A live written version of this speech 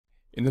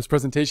In this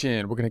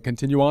presentation, we're going to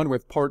continue on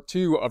with part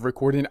 2 of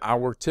recording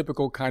our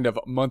typical kind of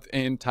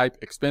month-end type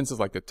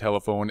expenses like the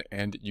telephone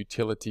and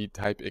utility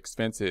type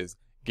expenses.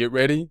 Get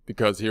ready,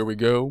 because here we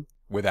go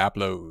with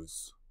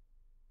Aplos.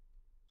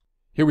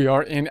 Here we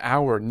are in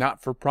our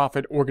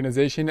not-for-profit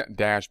organization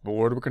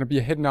dashboard. We're going to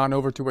be heading on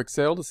over to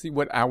Excel to see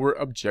what our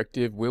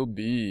objective will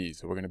be.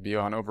 So we're going to be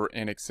on over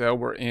in Excel.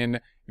 We're in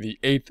the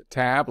 8th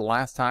tab.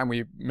 Last time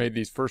we made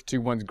these first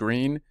two ones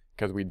green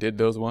because we did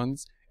those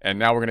ones. And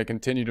now we're going to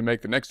continue to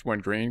make the next one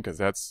green because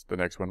that's the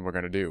next one we're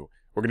going to do.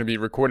 We're going to be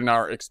recording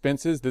our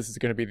expenses. This is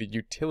going to be the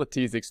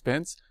utilities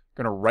expense.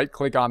 Going to right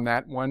click on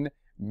that one,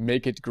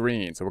 make it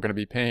green. So we're going to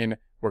be paying,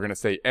 we're going to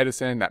say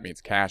Edison. That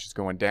means cash is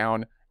going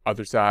down.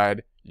 Other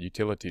side,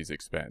 utilities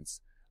expense.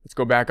 Let's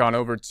go back on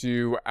over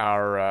to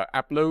our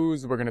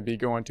Aplos. We're going to be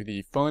going to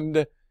the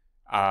fund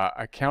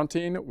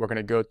accounting. We're going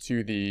to go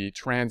to the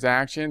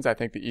transactions. I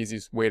think the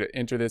easiest way to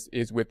enter this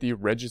is with the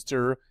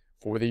register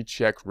for the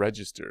check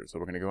register. So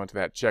we're going to go into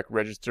that check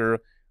register.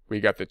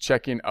 We got the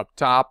checking up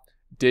top.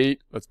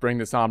 Date, let's bring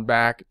this on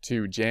back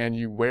to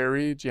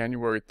January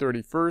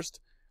 31st.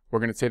 We're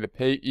going to say the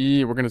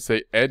payee, we're going to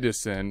say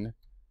Edison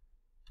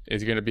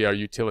is going to be our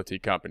utility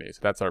company.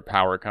 So that's our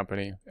power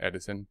company,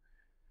 Edison.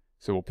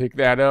 So we'll pick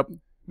that up. I'm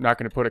not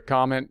going to put a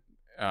comment.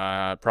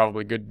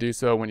 Probably good to do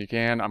so when you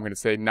can. I'm going to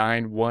say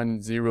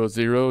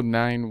 9100,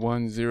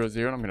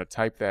 9100. I'm going to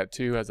type that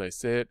too as I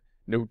say it.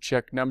 No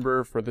check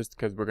number for this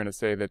because we're going to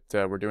say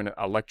that we're doing it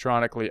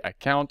electronically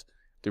account.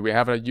 Do we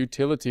have a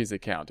utilities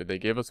account? Did they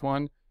give us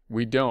one?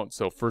 We don't.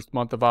 So first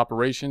month of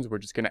operations, we're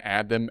just going to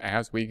add them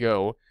as we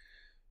go.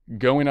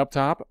 Going up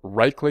top,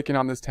 right clicking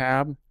on this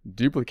tab,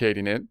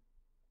 duplicating it.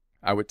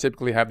 I would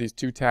typically have these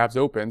two tabs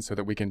open so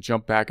that we can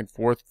jump back and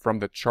forth from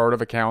the chart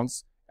of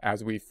accounts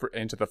as we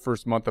into the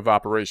first month of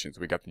operations.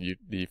 We got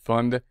the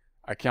fund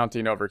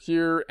accounting over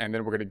here, and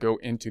then we're going to go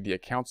into the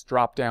accounts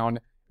drop down,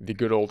 the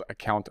good old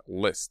account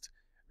list.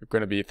 We're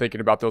going to be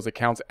thinking about those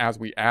accounts as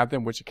we add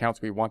them, which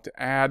accounts we want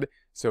to add.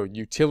 So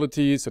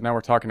utilities, so now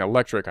we're talking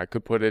electric. I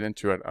could put it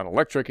into an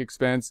electric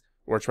expense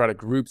or try to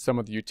group some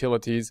of the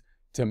utilities.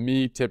 To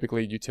me,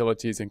 typically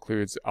utilities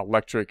includes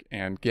electric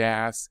and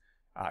gas.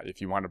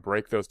 If you want to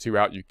break those two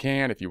out, you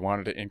can. If you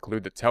wanted to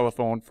include the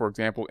telephone, for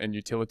example, in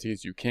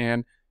utilities, you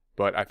can.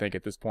 But I think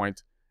at this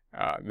point,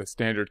 the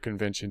standard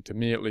convention, to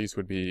me at least,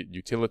 would be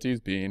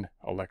utilities being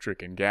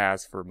electric and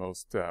gas for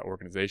most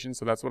organizations.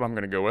 So that's what I'm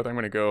going to go with. I'm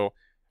going to go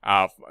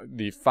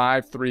the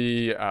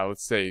 53,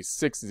 let's say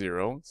 60.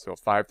 So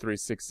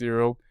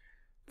 5360,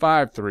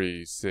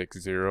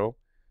 5360.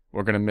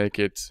 We're going to make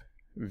it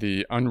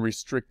the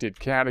unrestricted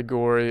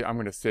category. I'm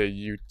going to say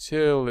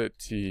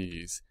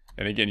utilities.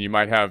 And again, you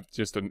might have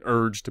just an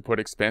urge to put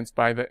expense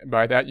by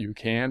that. You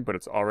can, but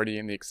it's already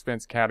in the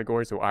expense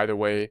category. So either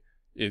way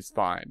is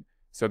fine.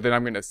 So then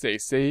I'm going to say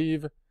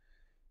save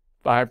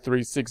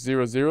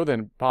 53600,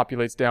 then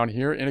populates down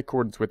here in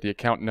accordance with the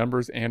account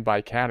numbers and by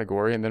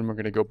category. And then we're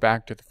going to go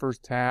back to the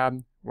first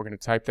tab. We're going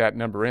to type that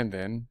number in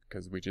then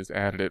because we just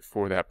added it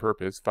for that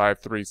purpose.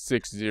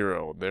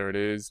 5360. There it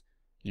is.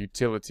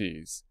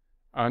 Utilities.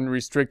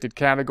 Unrestricted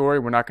category.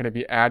 We're not going to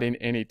be adding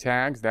any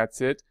tags.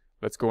 That's it.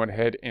 Let's go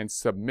ahead and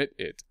submit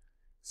it.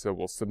 So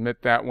we'll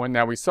submit that one.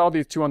 Now we saw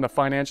these two on the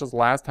financials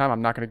last time.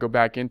 I'm not going to go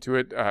back into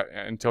it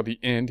until the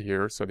end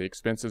here. So the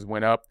expenses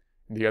went up.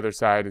 The other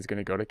side is going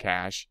to go to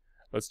cash.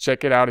 Let's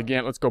check it out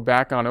again. Let's go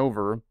back on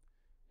over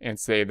and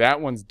say that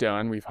one's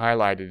done. We've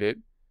highlighted it.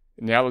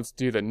 Now let's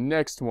do the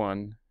next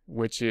one,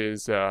 which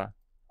is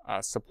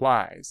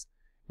supplies.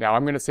 Now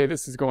I'm going to say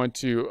this is going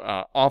to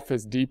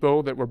Office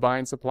Depot that we're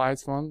buying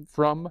supplies from.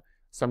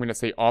 So I'm going to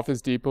say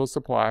Office Depot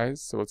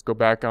supplies. So let's go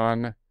back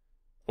on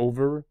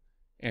over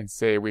and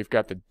say we've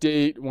got the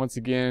date, once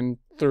again,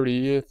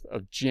 30th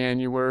of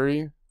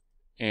January.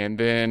 And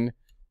then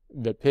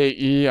the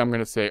payee, I'm going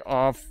to say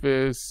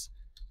Office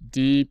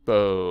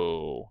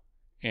Depot.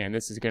 And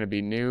this is going to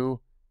be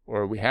new,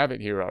 or we have it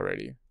here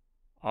already.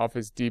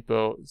 Office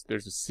Depot,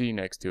 there's a C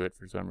next to it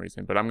for some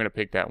reason, but I'm going to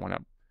pick that one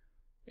up.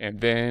 And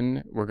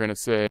then we're going to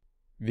say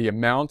the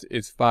amount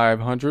is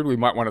 500. We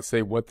might want to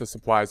say what the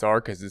supplies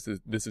are because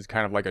this is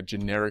kind of like a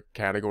generic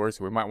category.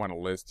 So we might want to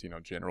list,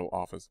 general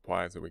office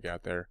supplies that we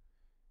got there.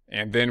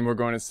 And then we're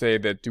going to say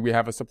that do we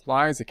have a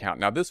supplies account?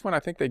 Now this one,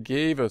 I think they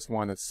gave us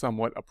one that's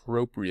somewhat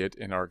appropriate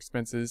in our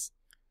expenses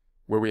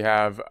where we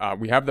have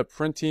the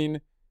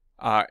printing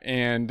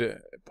and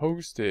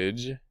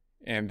postage.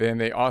 And then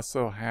they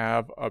also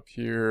have up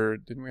here,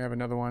 didn't we have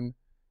another one?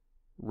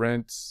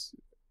 Rent,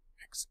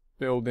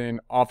 building,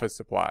 office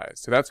supplies.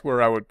 So that's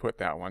where I would put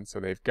that one.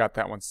 So they've got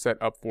that one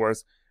set up for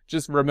us.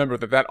 Just remember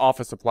that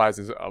office supplies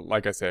is,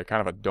 like I say,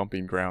 kind of a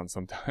dumping ground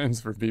sometimes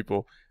for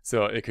people.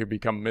 So it could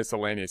become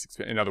miscellaneous.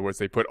 In other words,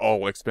 they put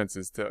all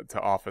expenses to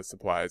office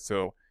supplies.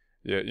 So,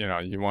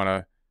 you want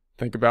to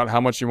think about how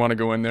much you want to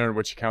go in there and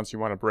which accounts you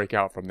want to break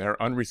out from there.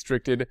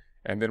 Unrestricted,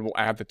 and then we'll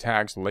add the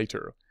tags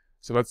later.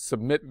 So let's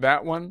submit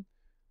that one.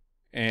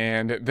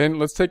 And then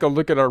let's take a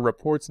look at our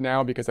reports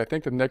now because I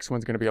think the next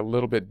one's going to be a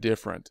little bit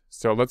different.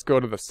 So let's go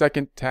to the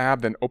second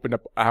tab, then open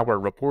up our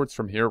reports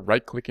from here,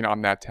 right-clicking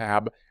on that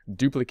tab,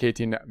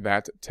 duplicating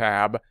that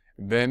tab.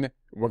 Then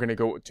we're going to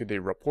go to the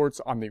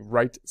reports on the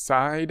right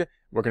side.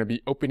 We're going to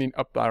be opening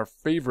up our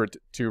favorite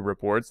two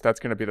reports. That's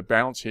going to be the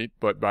balance sheet,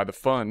 but by the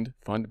fund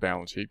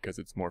balance sheet because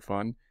it's more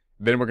fun.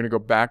 Then we're going to go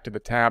back to the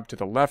tab to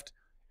the left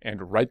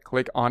and right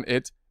click on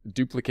it,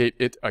 duplicate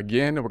it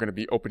again. We're going to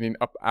be opening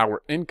up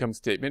our income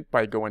statement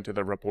by going to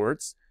the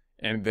reports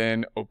and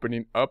then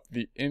opening up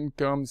the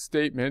income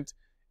statement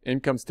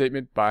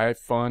by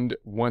fund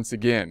once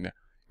again.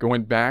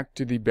 Going back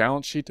to the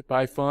balance sheet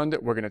by fund,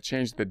 we're going to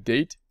change the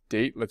date.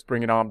 Let's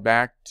bring it on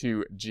back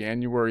to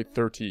January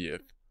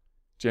 31st.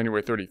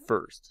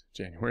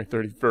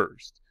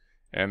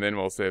 And then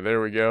we'll say,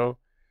 there we go.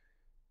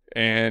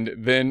 And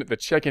then the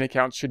checking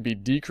account should be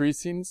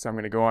decreasing. So I'm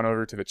going to go on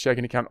over to the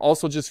checking account.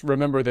 Also, just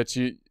remember that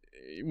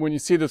when you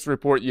see this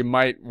report, you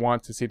might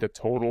want to see the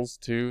totals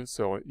too.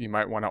 So you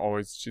might want to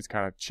always just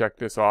kind of check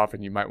this off,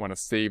 and you might want to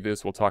save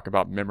this. We'll talk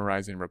about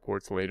memorizing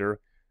reports later.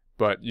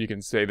 But you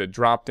can say the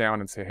drop down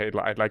and say, hey,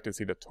 I'd like to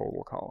see the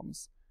total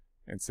columns,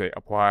 and say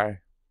apply.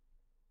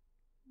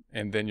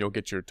 And then you'll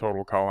get your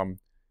total column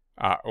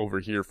over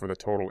here for the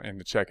total in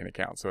the checking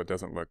account, so it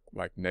doesn't look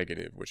like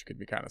negative, which could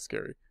be kind of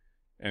scary.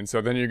 And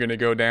so then you're going to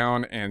go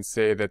down and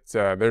say that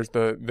there's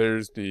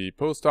the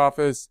post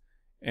office,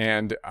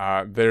 and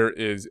there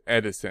is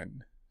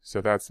Edison.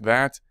 So that's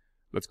that.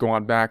 Let's go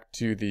on back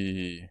to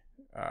the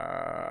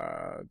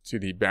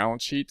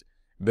balance sheet.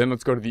 Then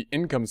let's go to the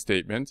income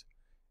statement,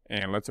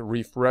 and let's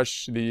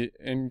refresh the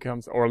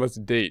incomes, or let's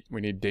date. We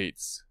need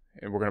dates,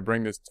 and we're going to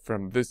bring this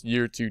from this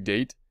year to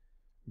date.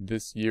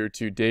 This year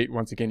to date.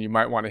 Once again, you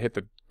might want to hit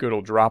the good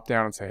old drop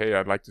down and say, hey,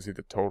 I'd like to see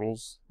the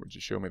totals. Would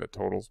you show me the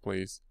totals,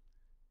 please?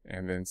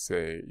 And then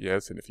say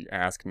yes. And if you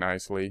ask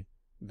nicely,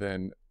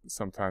 then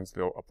sometimes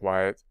they'll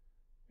apply it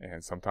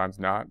and sometimes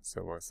not.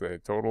 So let's say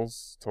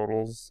totals,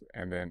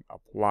 and then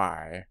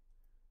apply.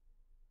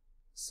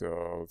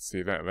 So let's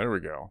see that. There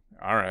we go.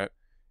 All right.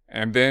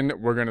 And then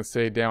we're going to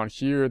say down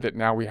here that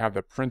now we have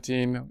the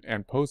printing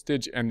and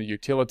postage and the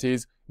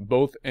utilities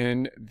both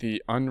in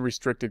the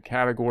unrestricted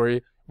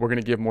category. We're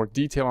going to give more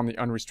detail on the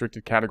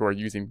unrestricted category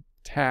using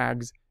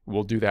tags.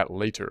 We'll do that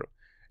later.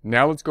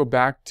 Now let's go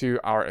back to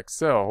our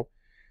Excel.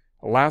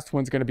 The last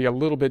one's going to be a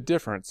little bit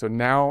different. So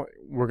now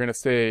we're going to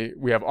say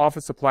we have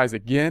office supplies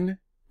again,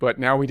 but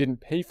now we didn't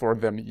pay for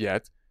them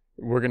yet.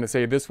 We're going to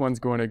say this one's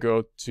going to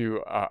go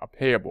to a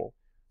payable.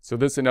 So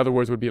this, in other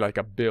words, would be like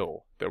a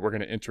bill that we're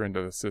going to enter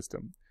into the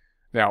system.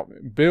 Now,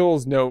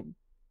 bills,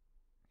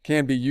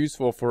 can be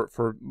useful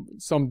for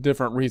some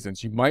different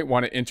reasons. You might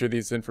want to enter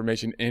this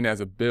information in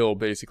as a bill,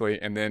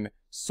 basically, and then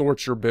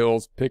sort your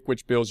bills, pick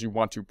which bills you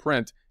want to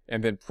print,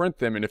 and then print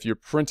them. And if you're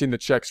printing the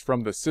checks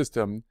from the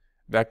system,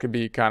 that could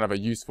be kind of a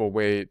useful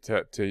way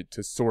to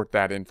sort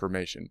that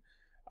information.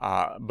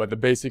 But the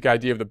basic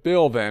idea of the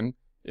bill, then,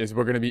 is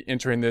we're going to be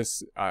entering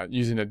this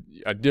using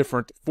a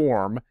different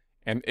form,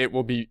 and it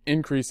will be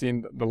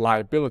increasing the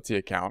liability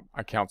account,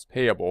 accounts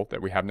payable,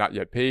 that we have not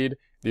yet paid.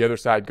 The other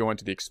side going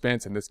to the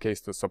expense, in this case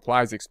the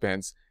supplies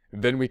expense.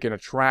 Then we can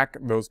track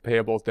those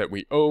payables that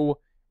we owe,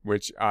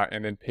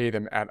 and then pay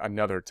them at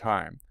another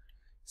time.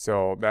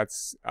 So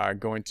that's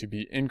going to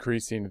be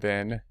increasing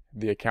then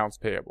the accounts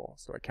payable.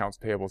 So accounts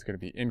payable is going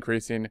to be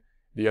increasing,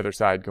 the other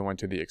side going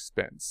to the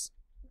expense.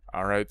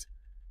 All right.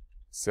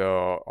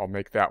 So I'll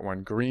make that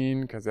one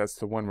green because that's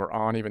the one we're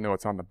on, even though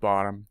it's on the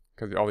bottom,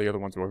 because all the other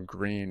ones were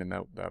green, and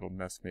that'll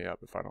mess me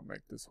up if I don't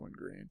make this one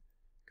green.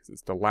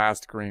 It's the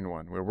last green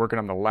one. We're working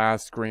on the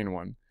last green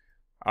one.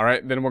 All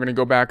right, then we're going to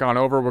go back on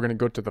over. We're going to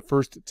go to the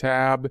first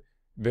tab.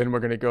 Then we're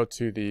going to go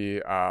to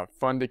the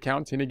fund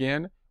accounting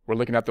again. We're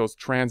looking at those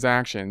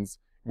transactions.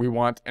 We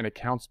want an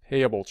accounts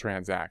payable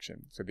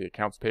transaction. So the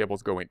accounts payable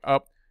is going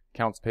up,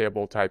 accounts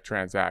payable type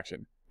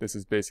transaction. This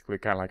is basically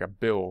kind of like a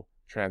bill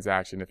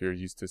transaction if you're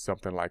used to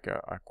something like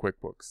a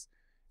QuickBooks.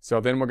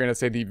 So then we're going to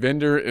say the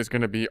vendor is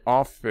going to be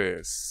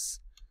Office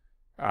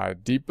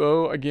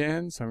Depot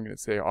again. So I'm going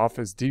to say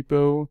Office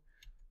Depot.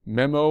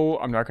 Memo,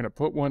 I'm not going to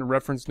put one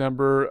reference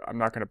number. I'm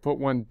not going to put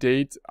one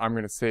date. I'm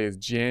going to say is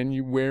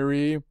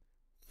January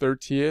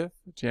 30th.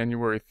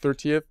 January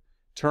 30th.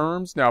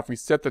 Terms. Now if we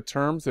set the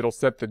terms, it'll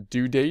set the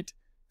due date.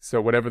 So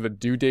whatever the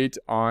due date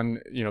on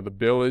the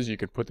bill is, you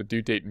could put the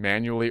due date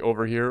manually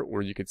over here,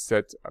 or you could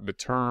set the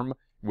term,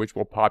 which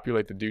will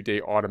populate the due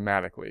date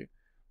automatically.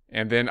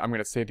 And then I'm going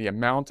to say the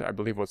amount, I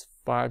believe was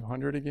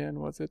 500 again,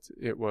 was it?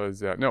 It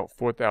was, no,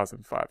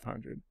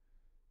 4,500.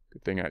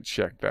 Good thing I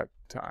checked that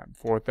time.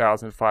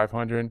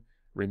 4,500.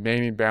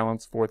 Remaining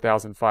balance,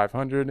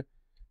 4,500.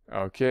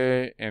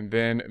 Okay, and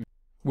then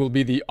will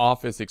be the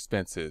office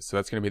expenses. So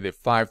that's going to be the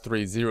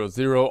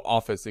 5300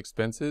 office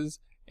expenses.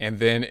 And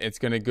then it's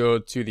going to go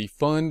to the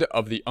fund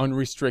of the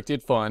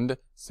unrestricted fund.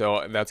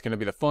 So that's going to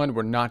be the fund.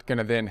 We're not going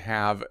to then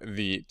have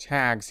the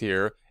tags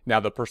here. Now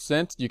the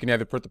percent, you can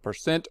either put the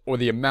percent or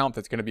the amount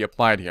that's going to be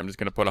applied here. I'm just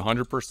going to put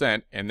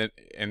 100%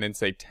 and then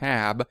say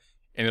tab,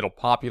 and it'll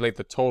populate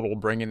the total,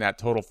 bringing that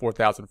total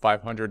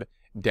 4,500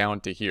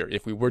 down to here.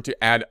 If we were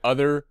to add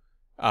other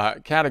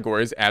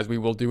categories, as we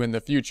will do in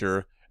the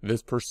future,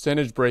 This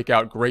percentage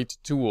breakout great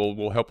tool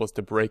will help us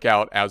to break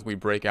out as we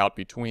break out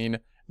between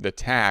the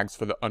tags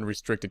for the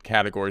unrestricted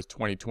categories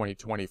 2020,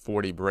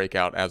 2040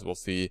 breakout, as we'll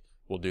see.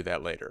 We'll do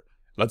that later.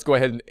 Let's go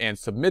ahead and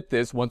submit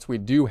this. Once we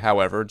do,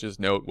 however, just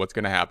note what's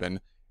going to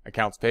happen.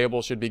 Accounts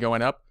payable should be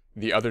going up.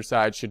 The other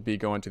side should be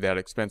going to that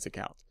expense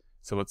account.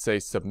 So let's say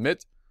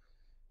submit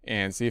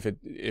and see if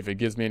it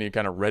gives me any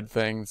kind of red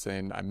thing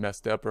saying I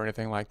messed up or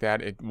anything like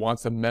that. It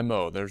wants a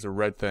memo. There's a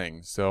red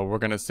thing. So we're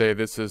going to say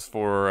this is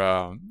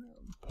for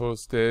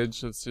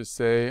postage, let's just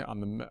say,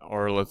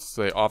 or let's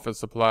say office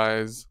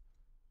supplies,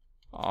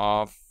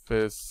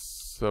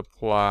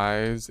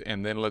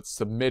 and then let's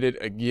submit it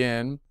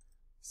again.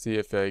 See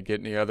if I get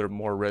any other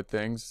more red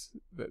things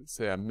that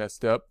say I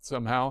messed up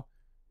somehow.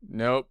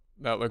 Nope,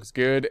 that looks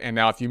good. And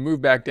now if you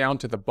move back down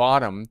to the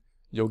bottom,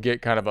 you'll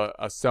get kind of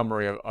a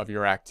summary of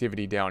your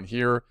activity down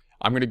here.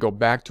 I'm going to go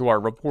back to our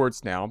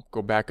reports now.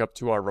 Go back up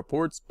to our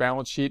reports,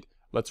 balance sheet.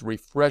 Let's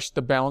refresh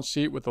the balance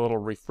sheet with a little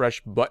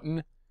refresh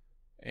button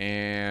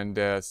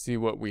and see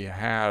what we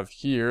have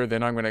here.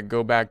 Then I'm going to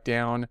go back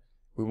down.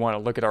 We want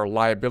to look at our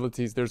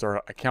liabilities. There's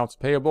our accounts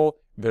payable.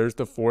 There's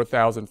the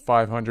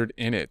 $4,500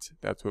 in it.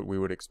 That's what we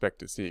would expect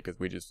to see because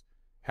we just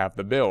have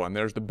the bill. And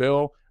there's the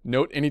bill.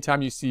 Note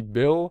anytime you see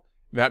bill,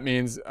 that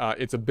means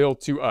it's a bill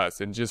to us.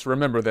 And just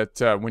remember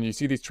that when you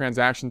see these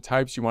transaction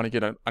types, you want to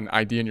get an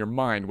idea in your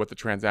mind what the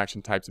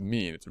transaction types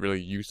mean. It's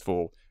really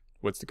useful.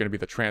 What's going to be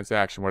the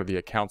transaction? What are the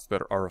accounts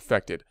that are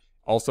affected?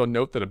 Also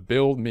note that a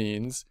bill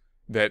means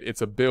that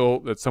it's a bill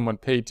that someone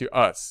paid to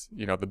us.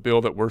 You know, the bill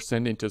that we're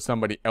sending to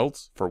somebody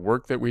else for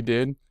work that we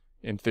did.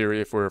 In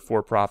theory, if we're a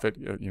for-profit,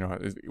 you know,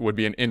 it would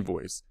be an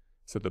invoice.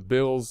 So the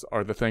bills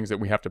are the things that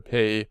we have to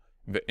pay.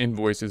 The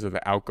invoices or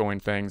the outgoing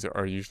things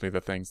are usually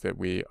the things that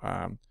we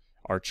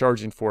are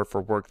charging for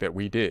work that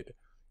we did.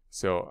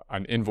 So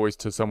an invoice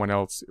to someone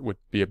else would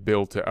be a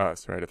bill to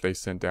us, right? If they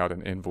sent out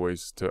an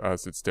invoice to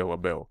us, it's still a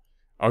bill.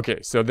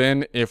 Okay, so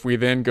then if we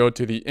then go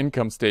to the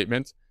income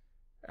statement,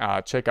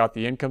 check out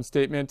the income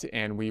statement,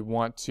 and we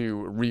want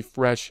to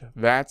refresh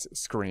that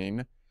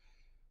screen,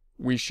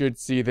 we should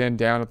see then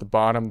down at the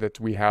bottom that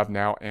we have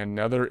now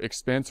another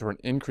expense or an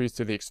increase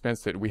to the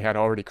expense that we had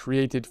already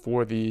created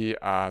for the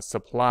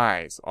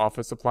supplies.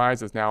 Office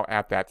supplies is now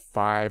at that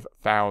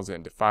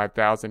 $5,000.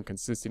 $5,000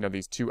 consisting of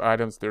these two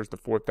items. There's the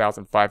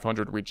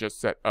 $4,500 we just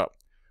set up.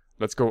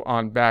 Let's go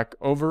on back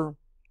over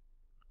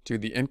to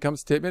the income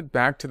statement,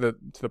 back to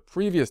the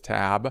previous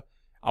tab.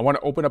 I want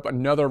to open up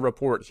another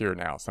report here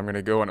now. So I'm going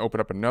to go and open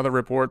up another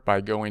report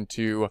by going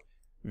to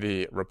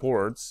the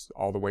reports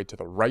all the way to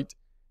the right.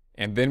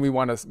 And then we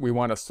want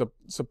a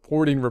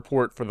supporting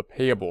report for the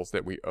payables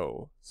that we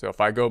owe. So if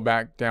I go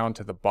back down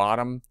to the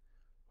bottom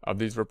of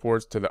these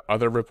reports to the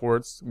other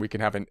reports, we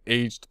can have an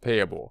aged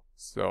payable.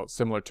 So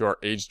similar to our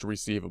aged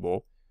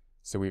receivable.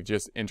 So we've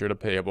just entered a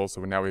payable.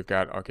 So now we've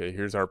got, okay,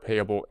 here's our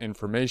payable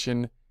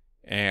information.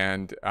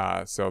 And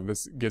so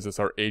this gives us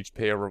our aged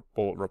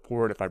payable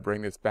report. If I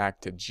bring this back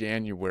to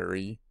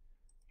January,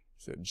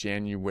 so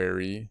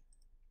January,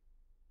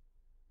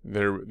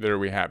 there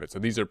we have it. So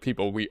these are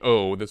people we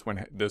owe. This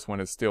one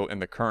is still in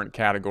the current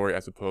category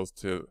as opposed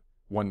to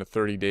 1 to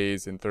 30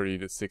 days and 30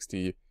 to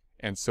 60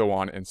 and so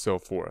on and so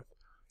forth.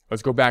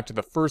 Let's go back to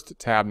the first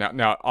tab now.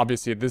 Now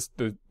obviously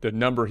the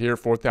number here,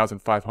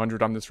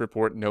 4,500 on this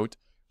report note,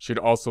 should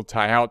also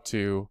tie out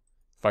to,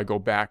 if I go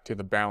back to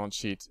the balance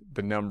sheet,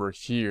 the number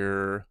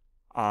here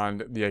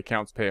on the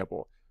accounts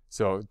payable.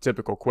 So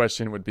typical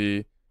question would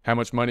be, how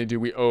much money do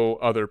we owe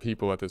other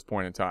people at this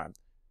point in time?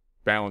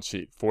 Balance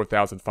sheet,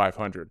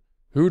 4,500.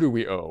 Who do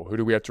we owe? Who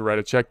do we have to write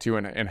a check to,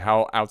 and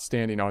how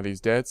outstanding are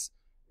these debts?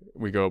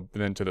 We go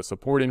then to the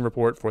supporting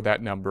report for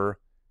that number.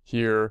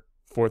 Here,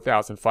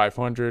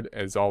 4,500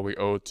 is all we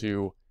owe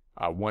to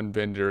one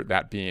vendor,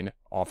 that being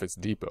Office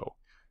Depot.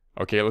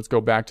 Okay, let's go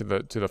back to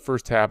the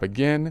first tab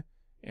again,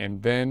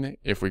 and then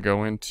if we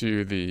go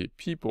into the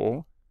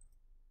people,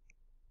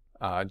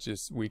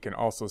 we can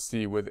also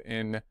see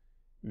within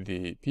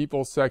the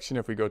people section,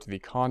 if we go to the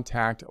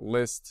contact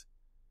list,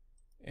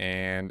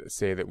 and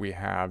say that we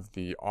have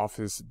the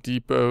Office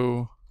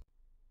Depot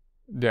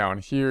down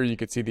here, you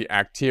could see the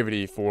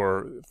activity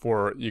for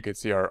you could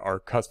see our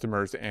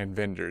customers and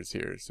vendors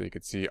here. So you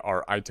could see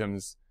our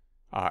items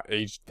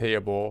aged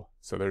payable.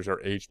 So there's our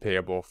aged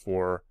payable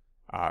for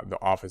the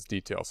office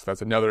details. So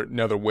that's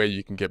another way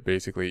you can get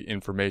basically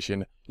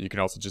information. You can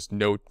also just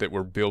note that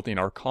we're building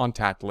our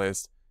contact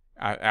list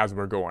as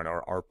we're going,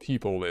 our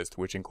people list,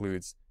 which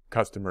includes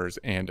customers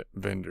and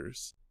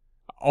vendors.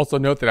 Also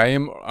note that I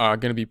am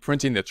going to be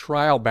printing the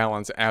trial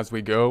balance as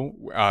we go,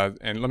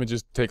 and let me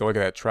just take a look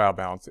at that trial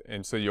balance.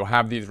 And so you'll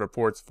have these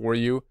reports for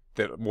you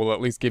that will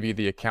at least give you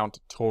the account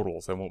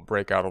totals. They won't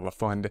break out all the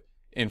fund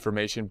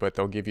information, but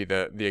they'll give you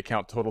the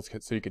account totals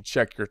so you can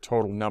check your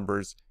total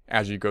numbers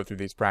as you go through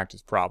these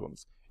practice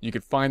problems. You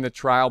could find the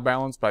trial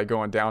balance by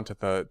going down to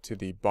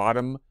the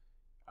bottom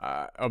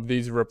of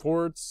these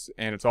reports,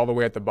 and it's all the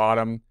way at the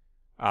bottom.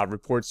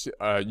 Reports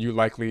you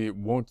likely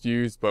won't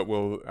use, but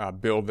will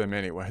build them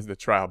anyways. The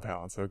trial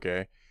balance,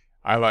 okay.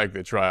 I like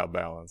the trial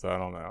balance, I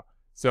don't know.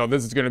 So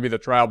this is going to be the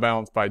trial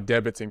balance by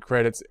debits and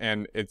credits,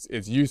 and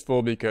it's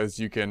useful because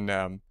you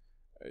can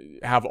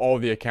have all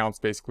the accounts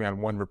basically on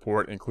one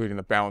report, including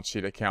the balance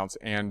sheet accounts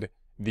and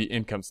the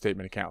income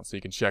statement accounts. So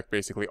you can check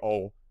basically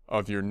all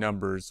of your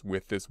numbers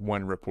with this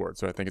one report.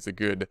 So I think it's a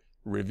good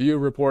review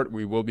report.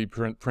 We will be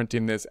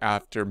printing this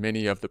after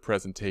many of the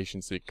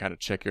presentations, so you can kind of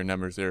check your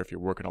numbers there if you're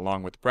working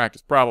along with the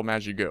practice problem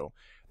as you go.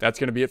 That's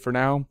going to be it for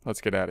now.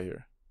 Let's get out of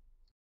here.